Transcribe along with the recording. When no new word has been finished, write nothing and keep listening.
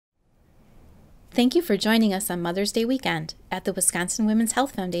Thank you for joining us on Mother's Day weekend. At the Wisconsin Women's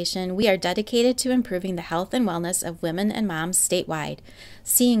Health Foundation, we are dedicated to improving the health and wellness of women and moms statewide.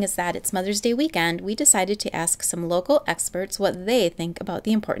 Seeing as that it's Mother's Day weekend, we decided to ask some local experts what they think about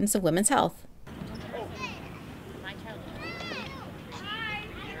the importance of women's health.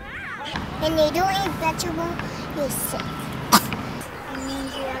 When you don't eat vegetables, you're sick. It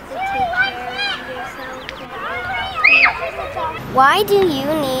means you have to take care of yourself. Why do you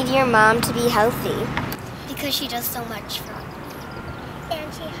need your mom to be healthy? Because she does so much for me.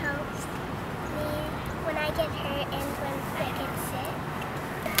 And she helps me when I get hurt and when I get sick.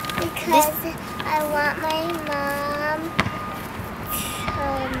 Because I want my mom to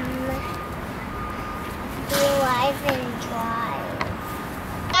be alive and drive.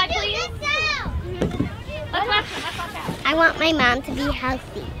 I want my mom to be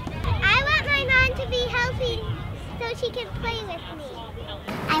healthy. I want my mom to be healthy so she can play with me.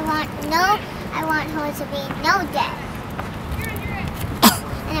 I want her to be no death.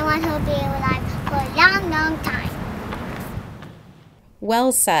 And I want her to be alive for a long, long time.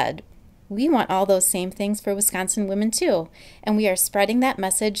 Well said. We want all those same things for Wisconsin women too, and we are spreading that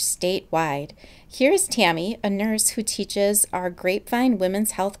message statewide. Here's Tammy, a nurse who teaches our Grapevine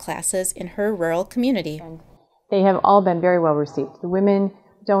women's health classes in her rural community. They have all been very well received. The women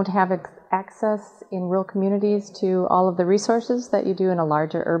don't have access in rural communities to all of the resources that you do in a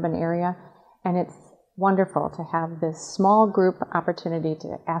larger urban area, and it's wonderful to have this small group opportunity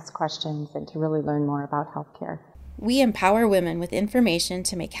to ask questions and to really learn more about healthcare. We empower women with information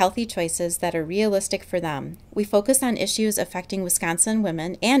to make healthy choices that are realistic for them. We focus on issues affecting Wisconsin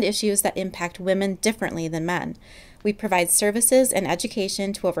women and issues that impact women differently than men. We provide services and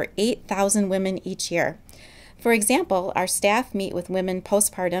education to over 8,000 women each year. For example, our staff meet with women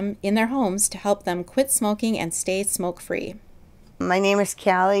postpartum in their homes to help them quit smoking and stay smoke-free. My name is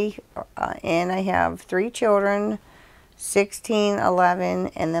Callie, and I have 3 children, 16, 11,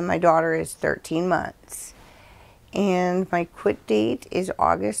 and then my daughter is 13 months. And my quit date is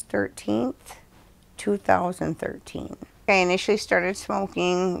August 13th, 2013. I initially started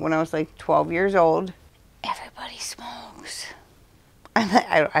smoking when I was like 12 years old. Everybody smokes.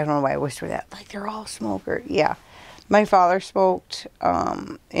 I don't know why I whisper that. Like, they're all smokers. Yeah. My father smoked,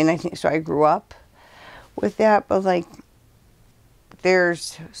 and I think so I grew up with that. But, like,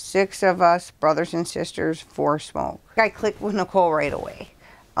 there's 6 of us, brothers and sisters, 4 smoke. I clicked with Nicole right away.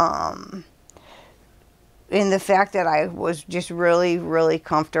 And the fact that I was just really, really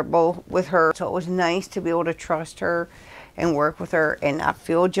comfortable with her. So it was nice to be able to trust her and work with her and not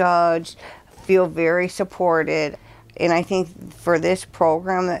feel judged, feel very supported. And I think for this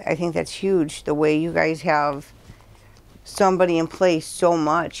program, I think that's huge, the way you guys have somebody in place so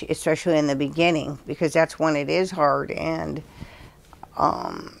much, especially in the beginning, because that's when it is hard. And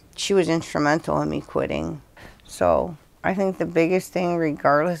she was instrumental in me quitting. So I think the biggest thing,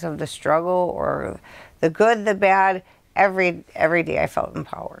 regardless of the struggle or the good, the bad, every day I felt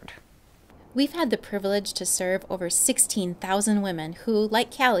empowered. We've had the privilege to serve over 16,000 women who,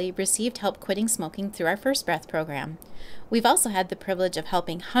 like Callie, received help quitting smoking through our First Breath program. We've also had the privilege of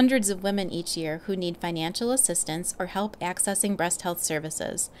helping hundreds of women each year who need financial assistance or help accessing breast health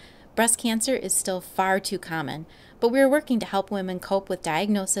services. Breast cancer is still far too common, but we're working to help women cope with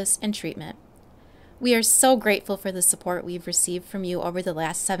diagnosis and treatment. We are so grateful for the support we've received from you over the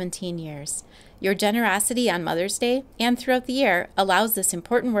last 17 years. Your generosity on Mother's Day and throughout the year allows this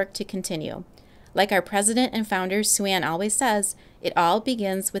important work to continue. Like our president and founder, Sue Ann, always says, it all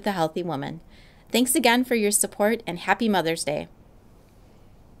begins with a healthy woman. Thanks again for your support and happy Mother's Day.